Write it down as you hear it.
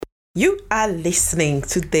You are listening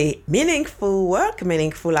to the Meaningful Work,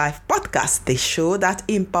 Meaningful Life podcast, the show that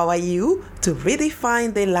empowers you to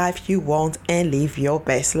redefine the life you want and live your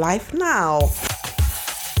best life now.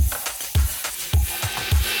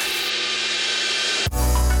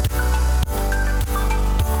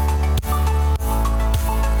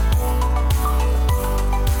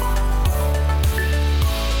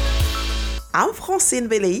 I'm Francine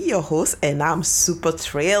Velei, your host, and I'm super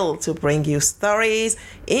thrilled to bring you stories,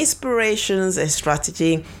 inspirations, and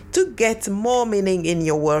strategy to get more meaning in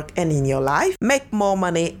your work and in your life, make more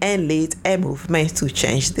money, and lead a movement to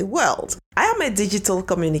change the world. I am a digital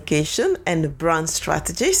communication and brand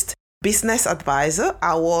strategist, business advisor,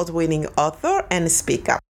 award-winning author, and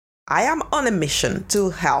speaker. I am on a mission to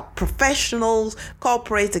help professionals,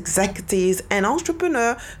 corporate executives, and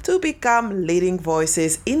entrepreneurs to become leading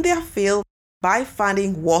voices in their field by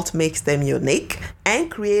finding what makes them unique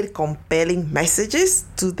and create compelling messages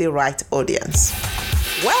to the right audience.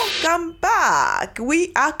 Welcome back!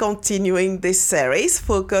 We are continuing this series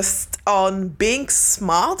focused on being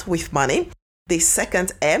smart with money, the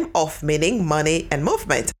second M of meaning, money, and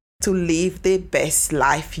movement to live the best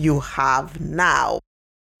life you have now.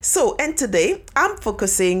 And today I'm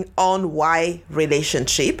focusing on why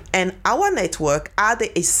relationship and our network are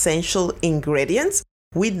the essential ingredients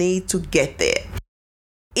we need to get there.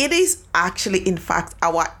 It is actually, in fact,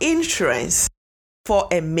 our insurance for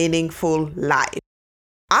a meaningful life.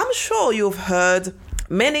 I'm sure you've heard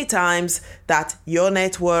many times that your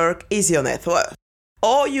network is your net worth,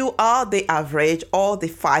 or you are the average or the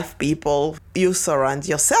 5 people you surround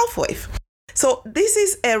yourself with. So this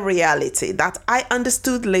is a reality that I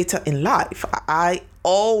understood later in life. I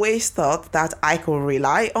always thought that I could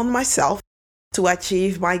rely on myself to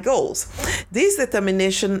achieve my goals. This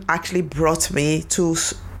determination actually brought me to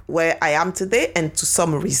where I am today and to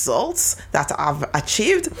some results that I've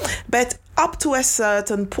achieved, but up to a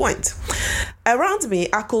certain point. Around me,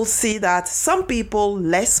 I could see that some people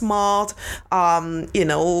less smart,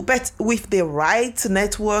 but with the right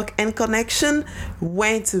network and connection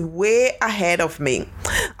went way ahead of me.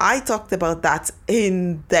 I talked about that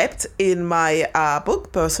in depth in my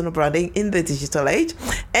book, Personal Branding in the Digital Age.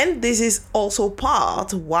 And this is also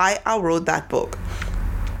part why I wrote that book.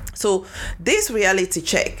 So this reality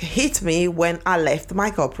check hit me when I left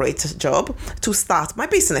my corporate job to start my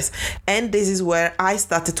business. And this is where I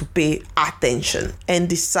started to pay attention and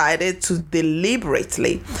decided to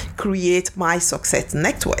deliberately create my success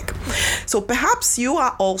network. So perhaps you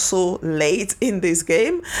are also late in this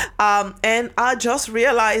game and are just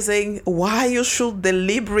realizing why you should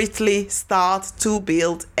deliberately start to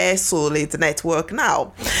build a solid network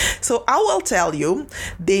now. So I will tell you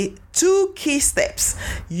the 2 key steps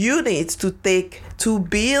you need to take to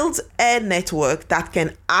build a network that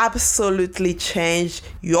can absolutely change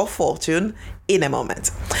your fortune in a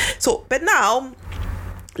moment. But now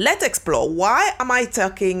let's explore, why am I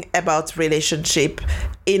talking about relationship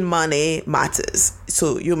in money matters?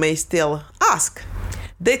 So you may still ask.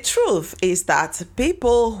 The truth is that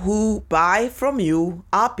people who buy from you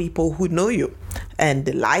are people who know you and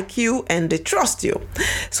they like you and they trust you.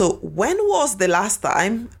 So when was the last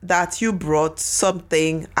time that you bought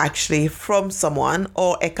something actually from someone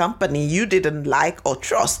or a company you didn't like or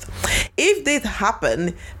trust? If that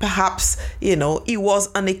happened, perhaps, it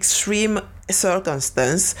was an extreme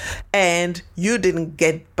circumstance and you didn't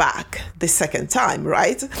get back the second time,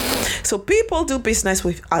 right? So people do business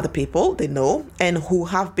with other people they know and who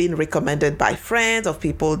have been recommended by friends of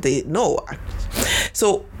people they know.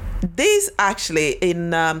 So this actually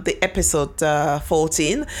in the episode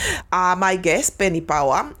 14, my guest Penny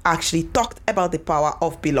Power actually talked about the power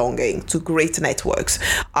of belonging to great networks.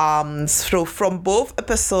 So from both a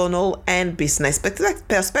personal and business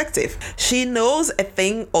perspective, she knows a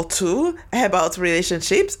thing or two about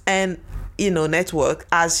relationships and network,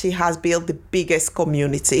 as she has built the biggest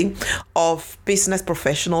community of business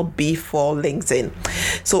professional before LinkedIn.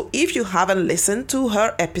 So if you haven't listened to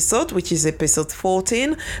her episode, which is episode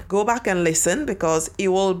 14, go back and listen, because it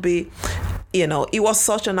will be it was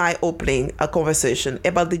such an eye-opening conversation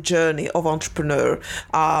about the journey of entrepreneur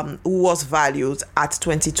who was valued at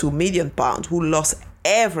 £22 million, who lost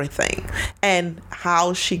everything, and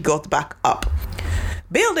how she got back up.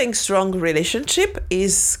 Building strong relationship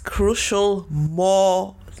is crucial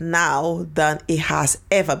more now than it has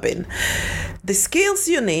ever been. The skills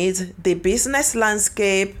you need, the business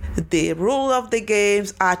landscape, the rule of the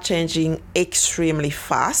games are changing extremely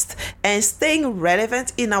fast, and staying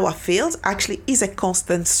relevant in our field actually is a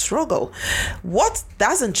constant struggle. What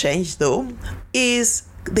doesn't change though is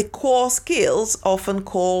the core skills, often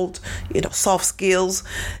called, soft skills,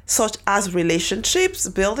 such as relationships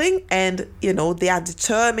building, and, their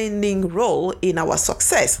determining role in our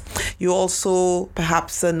success. You also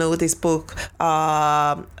perhaps know this book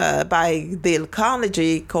by Dale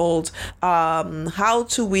Carnegie called How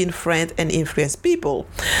to Win Friends and Influence People.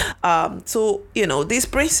 So, this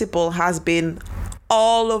principle has been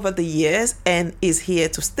all over the years and is here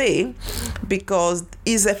to stay because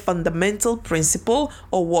it's a fundamental principle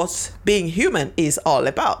of what being human is all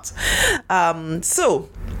about. So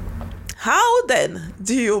how then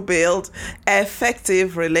do you build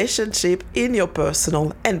effective relationship in your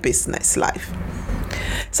personal and business life?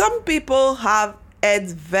 Some people have a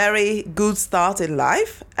very good start in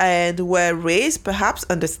life and were raised perhaps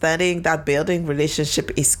understanding that building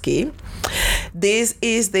relationship is key. This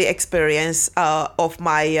is the experience of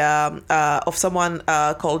someone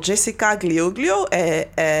called Jessica Glioglio,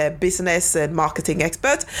 a business and marketing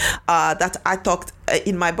expert that I talked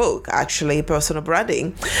in my book, actually, Personal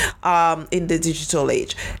Branding in the Digital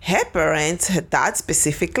Age. Her parents, her dad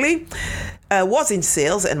specifically, was in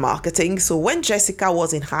sales and marketing. So when Jessica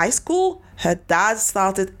was in high school, her dad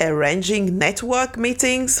started arranging network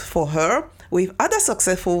meetings for her with other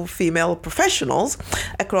successful female professionals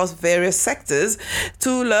across various sectors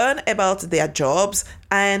to learn about their jobs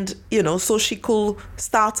and, so she could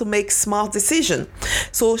start to make smart decisions.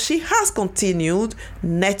 So she has continued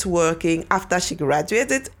networking after she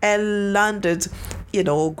graduated and landed,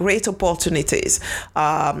 great opportunities.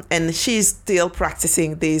 And she's still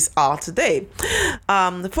practicing this art today.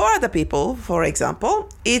 For other people, for example,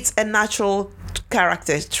 it's a natural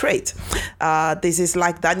character trait. This is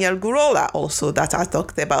like Daniel Gurola also that I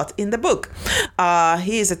talked about in the book.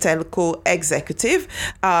 He is a telco executive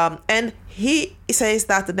and he says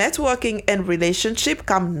that networking and relationship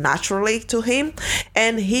come naturally to him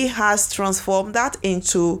and he has transformed that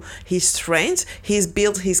into his strength. He's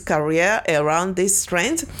built his career around this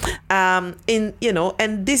strength and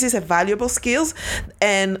this is a valuable skills,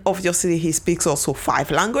 and obviously he speaks also 5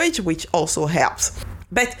 languages, which also helps.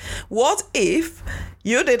 But what if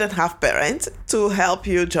you didn't have parents to help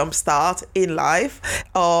you jumpstart in life,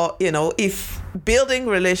 or, if building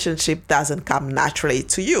relationship doesn't come naturally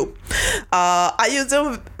to you? Are you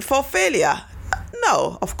doomed for failure?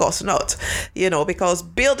 No, of course not. Because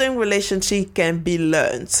building relationship can be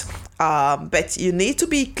learned. But you need to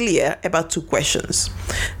be clear about 2 questions.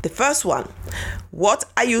 The first one, what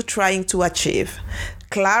are you trying to achieve?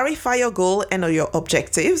 Clarify your goal and your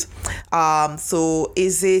objectives. So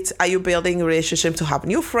are you building a relationship to have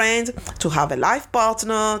new friends, to have a life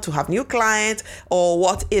partner, to have new clients, or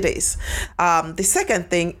what it is? The second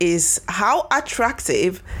thing is how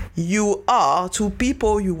attractive you are to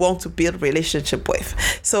people you want to build relationship with.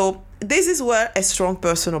 So this is where a strong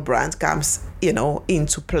personal brand comes,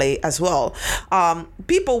 into play as well.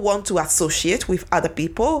 People want to associate with other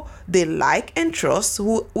people they like and trust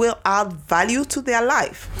who will add value to their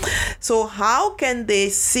life. So how can they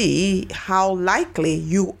see how likely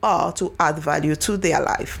you are to add value to their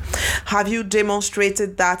life? Have you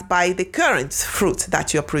demonstrated that by the current fruit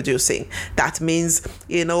that you're producing? That means,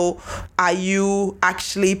 are you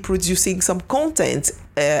actually producing some content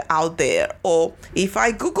out there? Or if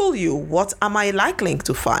I Google you, what am I likely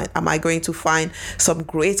to find? Am I going to find some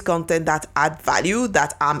great content that add value,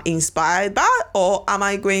 that I'm inspired by, or am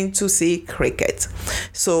I going to see cricket?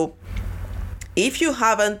 So if you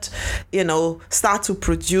haven't, start to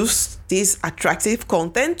produce this attractive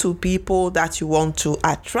content to people that you want to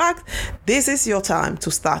attract, this is your time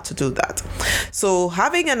to start to do that. So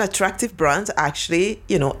having an attractive brand actually,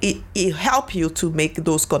 it help you to make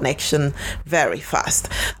those connections very fast.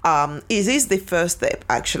 It is the first step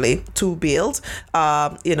actually to build,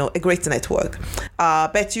 a great network.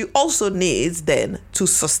 But you also need then to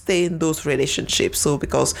sustain those relationships. So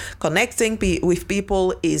because connecting with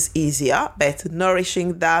people is easier, but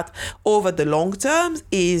nourishing that over the long term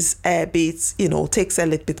is a bit, takes a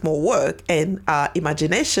little bit more work and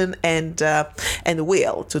imagination and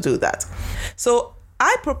will to do that. So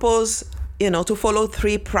I propose to follow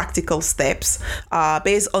 3 practical steps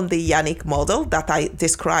based on the Yannick model that I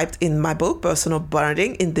described in my book, Personal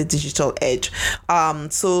Branding in the Digital Age.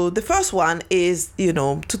 So the first one is,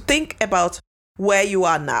 to think about where you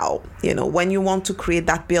are now, when you want to create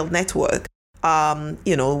that build network.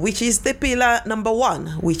 Which is the pillar number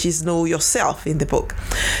 1, which is know yourself in the book.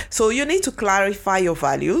 So you need to clarify your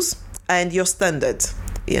values and your standards,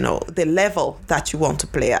 the level that you want to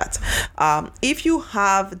play at. If you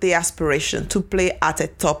have the aspiration to play at a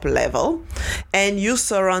top level and you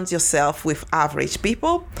surround yourself with average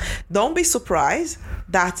people, don't be surprised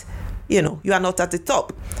that, you are not at the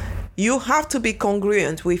top. you have to be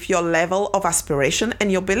congruent with your level of aspiration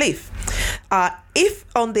and your belief. If,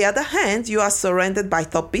 on the other hand, you are surrounded by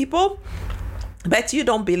top people, but you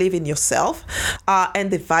don't believe in yourself and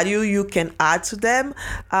the value you can add to them,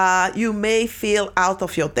 you may feel out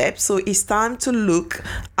of your depth. So it's time to look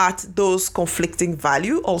at those conflicting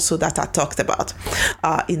values also that I talked about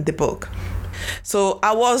in the book. So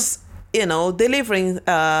I was delivering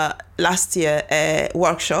last year a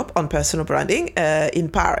workshop on personal branding in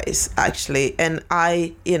Paris, actually. And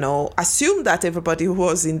I, assumed that everybody who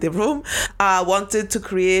was in the room wanted to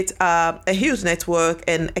create a huge network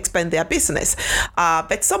and expand their business.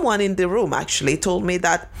 But someone in the room actually told me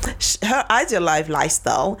that her ideal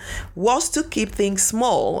lifestyle was to keep things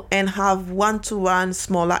small and have one-to-one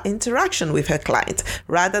smaller interaction with her client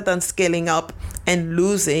rather than scaling up and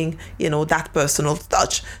losing, that personal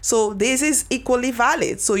touch. So this is equally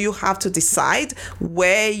valid. So you have to decide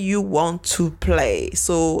where you want to play.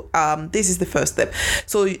 So this is the first step.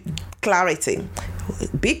 So clarity.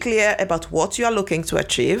 Be clear about what you are looking to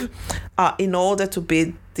achieve in order to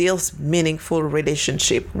build this meaningful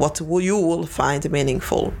relationship. What you will find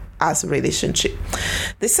meaningful as a relationship.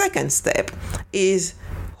 The second step is,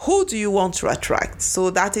 who do you want to attract? So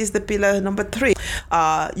that is the pillar number 3.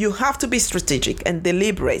 You have to be strategic and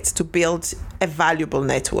deliberate to build a valuable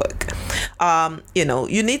network.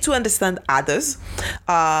 You need to understand others.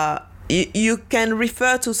 You can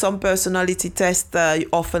refer to some personality tests,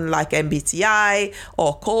 often like MBTI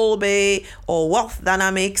or Kolbe or Wealth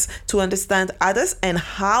Dynamics, to understand others and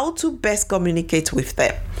how to best communicate with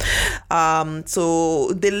them.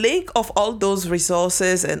 So the link of all those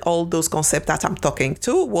resources and all those concepts that I'm talking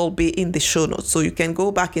to will be in the show notes. So you can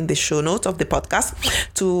go back in the show notes of the podcast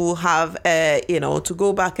to have, to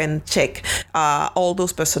go back and check all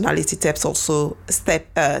those personality tests, also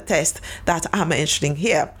tests that I'm mentioning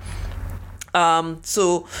here.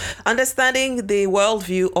 So understanding the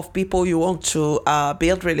worldview of people you want to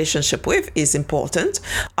build relationship with is important.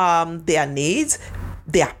 Their needs,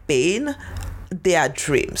 their pain, their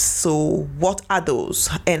dreams. So what are those,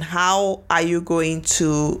 and how are you going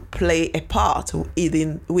to play a part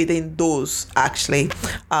within those actually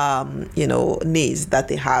needs that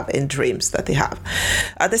they have and dreams that they have.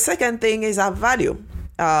 The second thing is our value.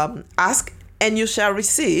 Ask and you shall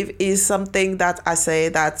receive is something that I say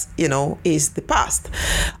that, is the past.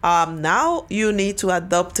 Now you need to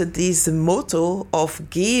adopt this motto of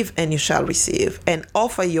give and you shall receive, and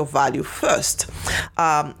offer your value first.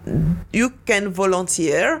 You can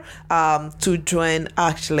volunteer to join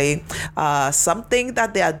actually something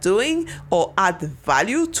that they are doing or add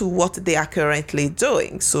value to what they are currently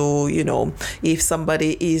doing. So, if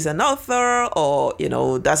somebody is an author or,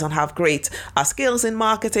 doesn't have great skills in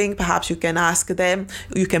marketing, perhaps you can ask them,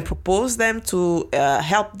 you can propose them to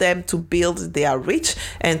help them to build their reach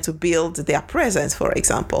and to build their presence, for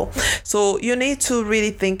example. So you need to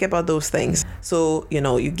really think about those things. So,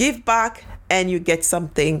 you give back and you get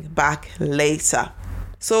something back later.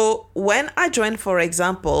 So when I joined, for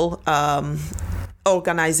example,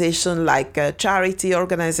 organization like a charity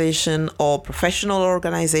organization or professional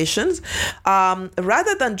organizations,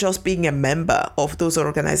 rather than just being a member of those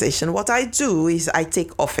organizations, what I do is I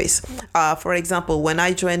take office. For example, when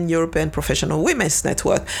I joined European Professional Women's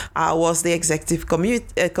Network, I was the executive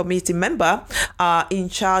committee member in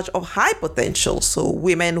charge of high potential, so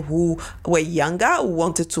women who were younger, who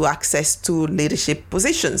wanted to access to leadership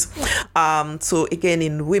positions. So again,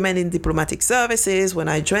 in Women in Diplomatic Services, when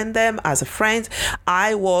I joined them as a friend,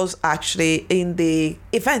 I was actually in the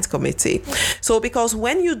event committee. So because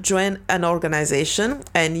when you join an organization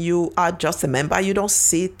and you are just a member, you don't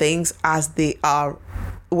see things as they are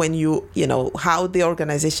when how the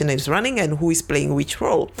organization is running and who is playing which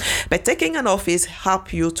role. But taking an office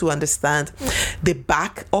help you to understand the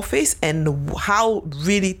back office and how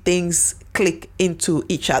really things click into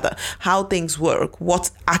each other, how things work, what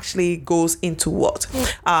actually goes into what,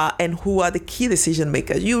 and who are the key decision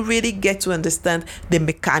makers. You really get to understand the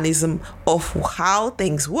mechanism of how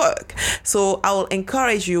things work. So I will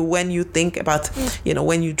encourage you, when you think about,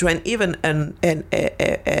 when you join even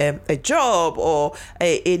a job or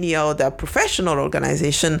any other professional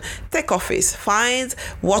organization, take office. Find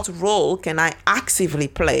what role can I actively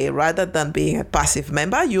play rather than being a passive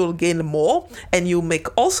member. You'll gain more and you make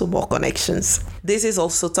also more connections. This is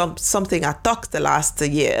also something I talked last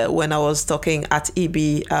year when I was talking at EB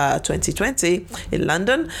 2020 in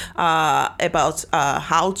London about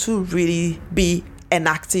how to really be an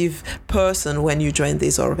active person when you join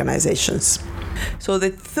these organizations. So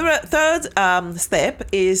the third step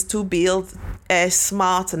is to build a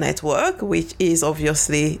smart network, which is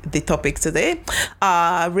obviously the topic today,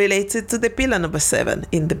 related to the pillar number 7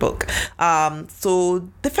 in the book. So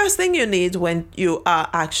the first thing you need when you are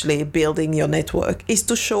actually building your network is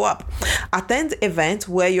to show up. Attend events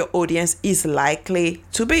where your audience is likely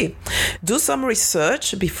to be. Do some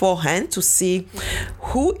research beforehand to see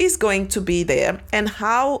who is going to be there and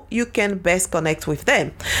how you can best connect with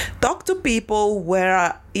them. Talk to people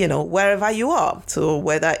wherever you are. So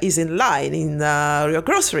whether it's in line in your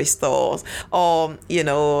grocery stores, or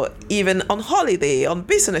even on holiday, on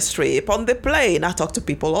business trip, on the plane. I talk to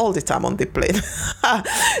people all the time on the plane.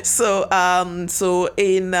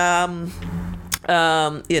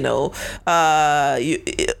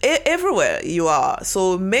 Everywhere you are.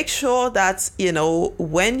 So make sure that,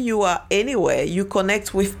 when you are anywhere, you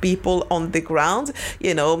connect with people on the ground.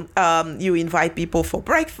 You invite people for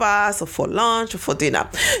breakfast or for lunch or for dinner.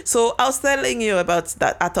 So I was telling you about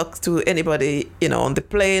that. I talk to anybody, on the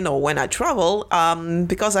plane or when I travel,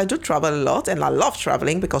 because I do travel a lot and I love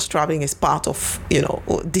traveling, because traveling is part of,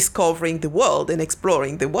 discovering the world and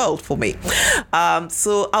exploring the world for me.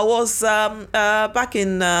 So I was back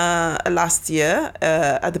in last year,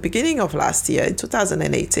 at the beginning of last year, in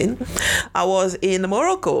 2018, I was in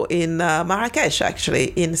Morocco, in Marrakesh, actually,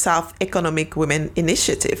 in South Economic Women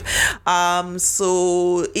Initiative.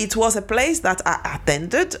 So it was a place that I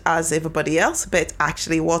attended as everybody else, but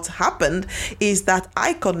actually what happened is that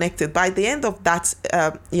I connected, by the end of that,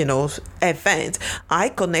 event, I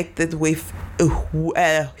connected with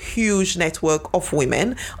a huge network of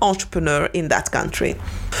women entrepreneurs in that country.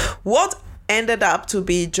 What ended up to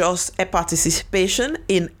be just a participation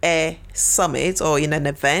in a summit or in an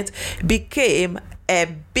event became a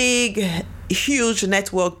big, huge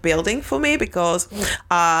network building for me, because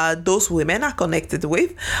those women I connected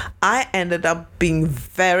with, I ended up being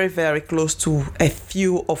very, very close to a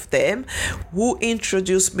few of them, who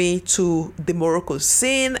introduced me to the Morocco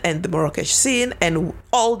scene and the Marrakesh scene, and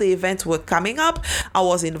all the events were coming up. I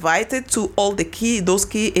was invited to all those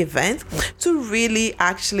key events to really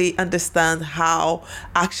actually understand how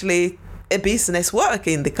actually a business work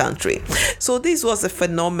in the country. So this was a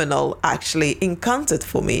phenomenal actually encounter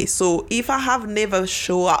for me. So if I have never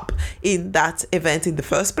show up in that event in the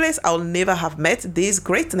first place, I'll never have met this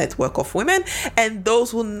great network of women, and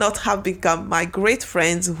those will not have become my great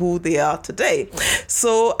friends who they are today.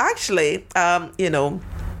 So actually,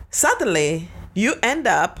 suddenly you end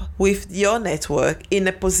up with your network in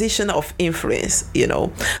a position of influence.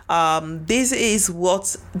 This is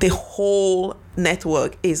what the whole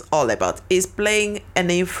network is all about, is playing an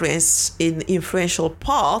influential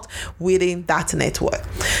part within that network.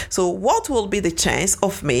 So what will be the chance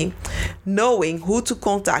of me knowing who to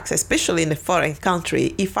contact, especially in a foreign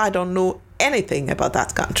country, if I don't know anything about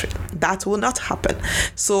that country? That will not happen.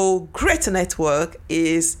 So great network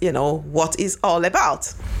is, what is all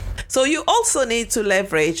about. So you also need to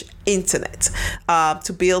leverage internet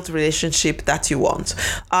to build relationship that you want.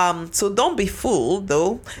 So don't be fooled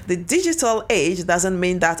though. The digital age doesn't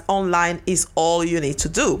mean that online is all you need to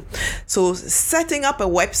do. So setting up a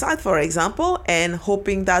website, for example, and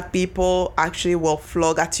hoping that people actually will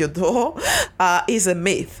flock at your door is a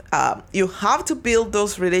myth. You have to build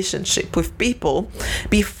those relationships with people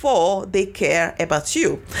before they care about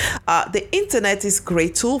you. The internet is a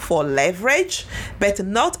great tool for leverage, but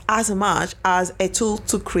not as much as a tool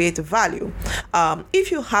to create value.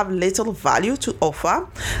 If you have little value to offer,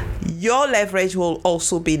 your leverage will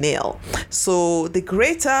also be nil. So the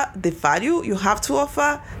greater the value you have to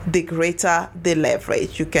offer, the greater the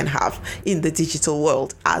leverage you can have in the digital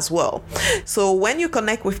world as well. So when you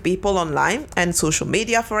connect with people online and social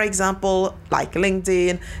media, for example, like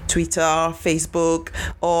LinkedIn, Twitter, Facebook,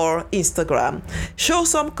 or Instagram, show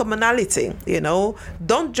some commonality.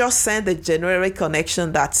 Don't just send a generic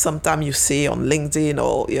connection that sometimes you see on LinkedIn,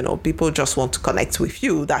 or people just want to connect with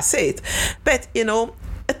you, that's it. But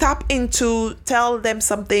tap into, tell them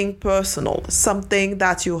something personal, something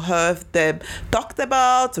that you heard them talked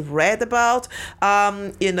about, read about.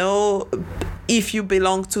 If you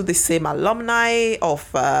belong to the same alumni of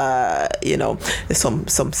some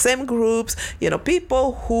same groups,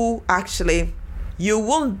 people who actually you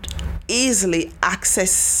won't easily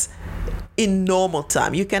access in normal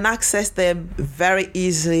time. You can access them very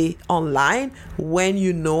easily online when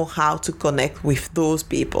you know how to connect with those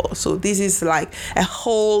people. So this is like a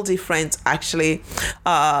whole different actually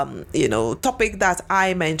topic that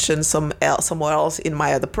I mentioned somewhere else in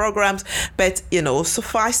my other programs. But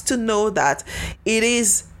suffice to know that it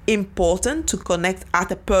is important to connect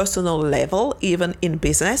at a personal level, even in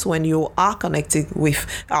business, when you are connecting with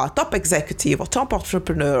top executive or top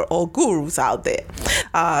entrepreneur or gurus out there.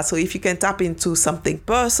 So if you can tap into something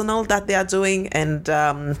personal that they are doing, and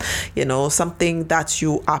something that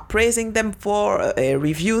you are praising them for, a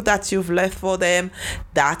review that you've left for them,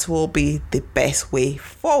 that will be the best way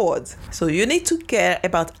forward. So you need to care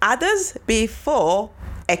about others before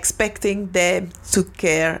expecting them to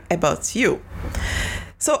care about you.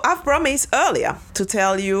 So I've promised earlier to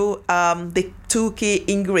tell you the 2 key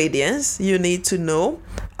ingredients you need to know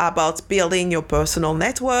about building your personal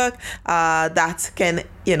network that can,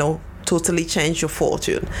 totally change your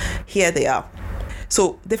fortune. Here they are.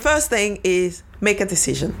 So the first thing is make a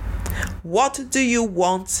decision. What do you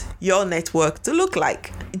want your network to look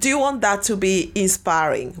like? Do you want that to be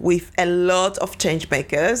inspiring with a lot of change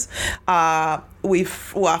makers,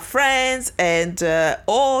 who are friends, and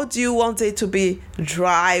or do you want it to be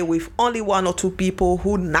dry with only 1 or 2 people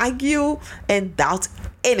who nag you and doubt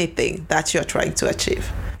anything that you're trying to achieve?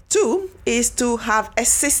 2 is to have a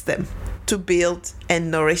system to build and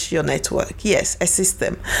nourish your network. Yes, a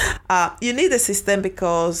system. You need a system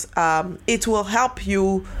because it will help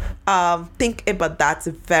you think about that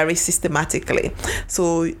very systematically.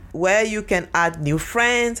 So where you can add new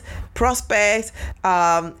friends, prospects,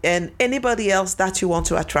 and anybody else that you want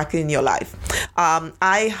to attract in your life.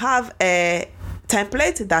 I have a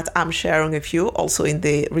template that I'm sharing with you also in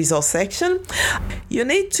the resource section. You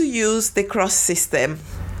need to use the cross system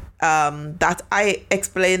that I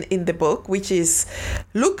explain in the book, which is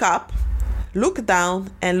look up, look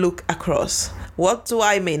down, and look across. What do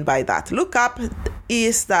I mean by that? Look up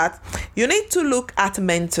is that you need to look at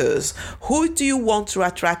mentors. Who do you want to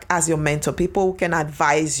attract as your mentor? People who can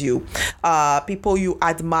advise you, people you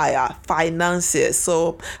admire, financiers,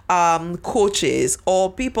 so coaches,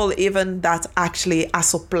 or people even that actually are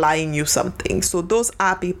supplying you something. So those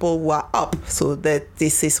are people who are up. So that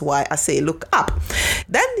this is why I say look up.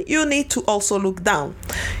 Then you need to also look down.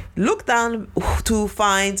 Look down to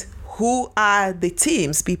find who are the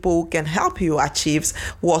teams, people who can help you achieve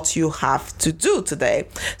what you have to do today.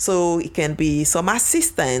 So it can be some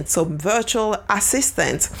assistants, some virtual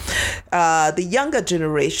assistants, the younger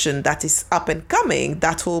generation that is up and coming,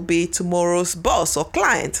 that will be tomorrow's boss or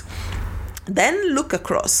client. Then look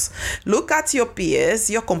across, look at your peers,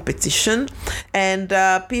 your competition, and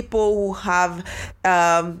people who have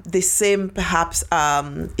the same perhaps,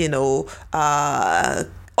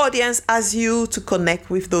 audience as you, to connect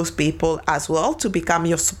with those people as well, to become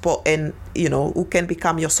your support, and who can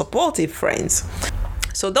become your supportive friends.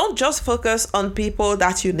 So don't just focus on people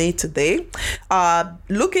that you need today.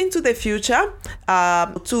 Look into the future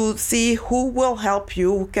to see who will help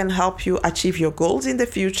you, who can help you achieve your goals in the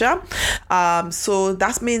future. So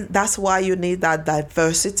that's why you need that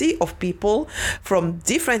diversity of people from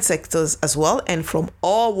different sectors as well, and from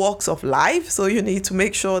all walks of life. So you need to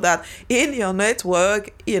make sure that in your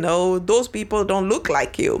network, those people don't look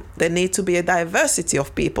like you. There need to be a diversity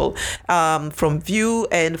of people from view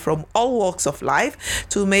and from all walks of life,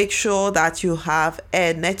 to make sure that you have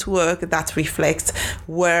a network that reflects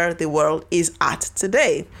where the world is at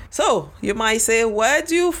today. So you might say, where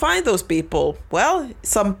do you find those people? Well,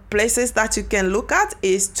 some places that you can look at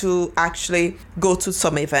is to actually go to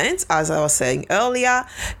some events, as I was saying earlier,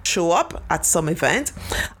 show up at some event,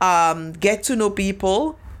 get to know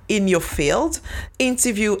people in your field,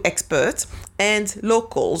 interview experts and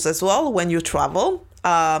locals as well when you travel.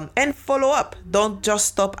 And follow up. Don't just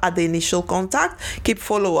stop at the initial contact. Keep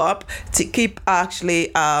follow up. To keep actually,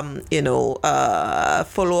 follow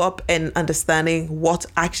up and understanding what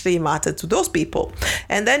actually mattered to those people.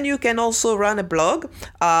 And then you can also run a blog,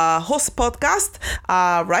 host podcast,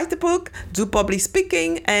 write a book, do public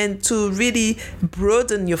speaking, and to really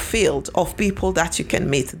broaden your field of people that you can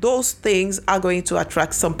meet. Those things are going to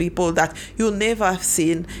attract some people that you'll never have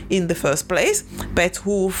seen in the first place, but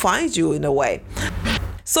who will find you in a way.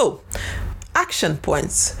 So, action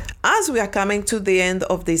points. As we are coming to the end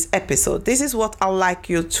of this episode, this is what I'd like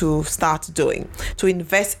you to start doing to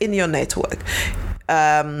invest in your network.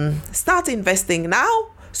 Start investing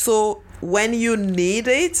now, so when you need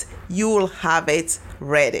it, you will have it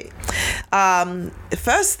ready.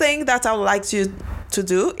 First thing that I would like you to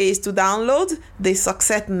do is to download the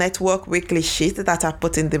Success Network weekly sheet that I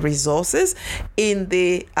put in the resources in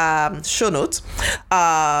the show notes.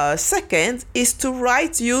 Second is to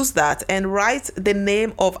use that and write the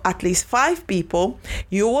name of at least 5 people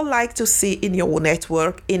you would like to see in your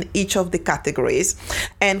network in each of the categories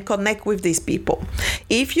and connect with these people.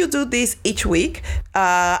 If you do this each week,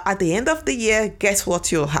 at the end of the year, guess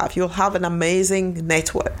what you'll have? You'll have an amazing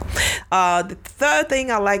network. The third thing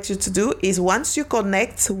I'd like you to do is once you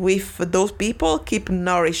connect with those people, keep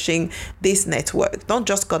nourishing this network. Don't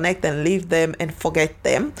just connect and leave them and forget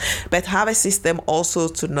them, but have a system also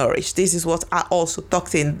to nourish. This is what I also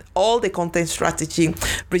talked in all the content strategy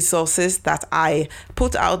resources that I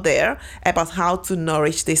put out there about how to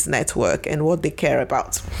nourish this network and what they care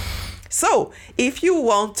about. So if you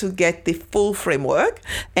want to get the full framework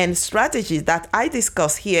and strategies that I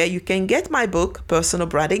discuss here, you can get my book, Personal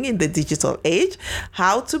Branding in the Digital Age,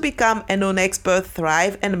 How to Become a Known Expert,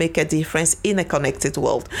 Thrive, and Make a Difference in a Connected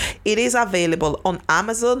World. It is available on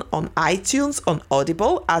Amazon, on iTunes, on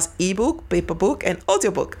Audible as ebook, paperbook, and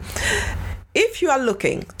audiobook. If you are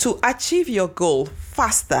looking to achieve your goal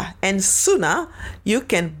faster and sooner, you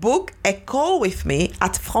can book a call with me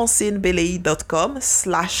at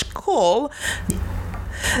francinebelei.com/call.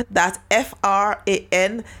 That's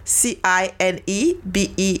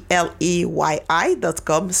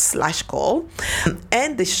Francinebelei.com/call.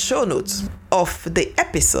 And the show notes of the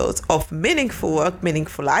episodes of Meaningful Work,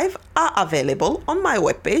 Meaningful Life are available on my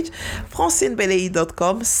webpage,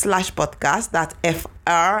 francinebelei.com/podcast. That's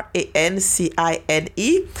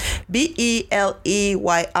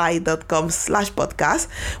Francinebelei.com/podcast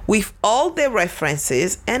with all the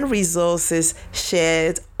references and resources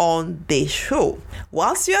shared on the show.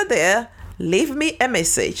 Once you're there, leave me a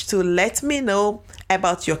message to let me know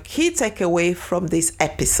about your key takeaway from this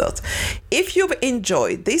episode. If you've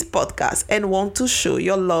enjoyed this podcast and want to show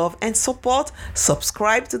your love and support,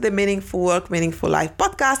 subscribe to the Meaningful Work, Meaningful Life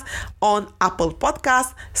podcast on Apple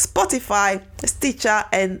Podcasts, Spotify, Stitcher,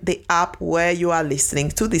 and the app where you are listening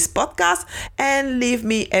to this podcast, and leave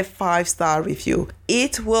me a 5-star review.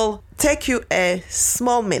 It will take you a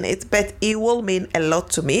small minute, but it will mean a lot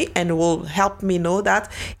to me and will help me know that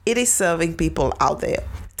it is serving people out there.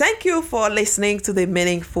 Thank you for listening to the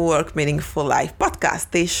Meaningful Work, Meaningful Life podcast,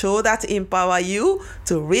 the show that empowers you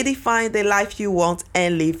to redefine the life you want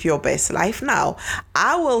and live your best life now.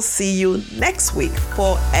 I will see you next week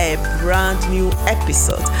for a brand new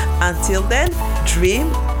episode. Until then,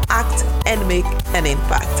 dream, act, and make an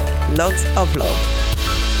impact. Lots of love.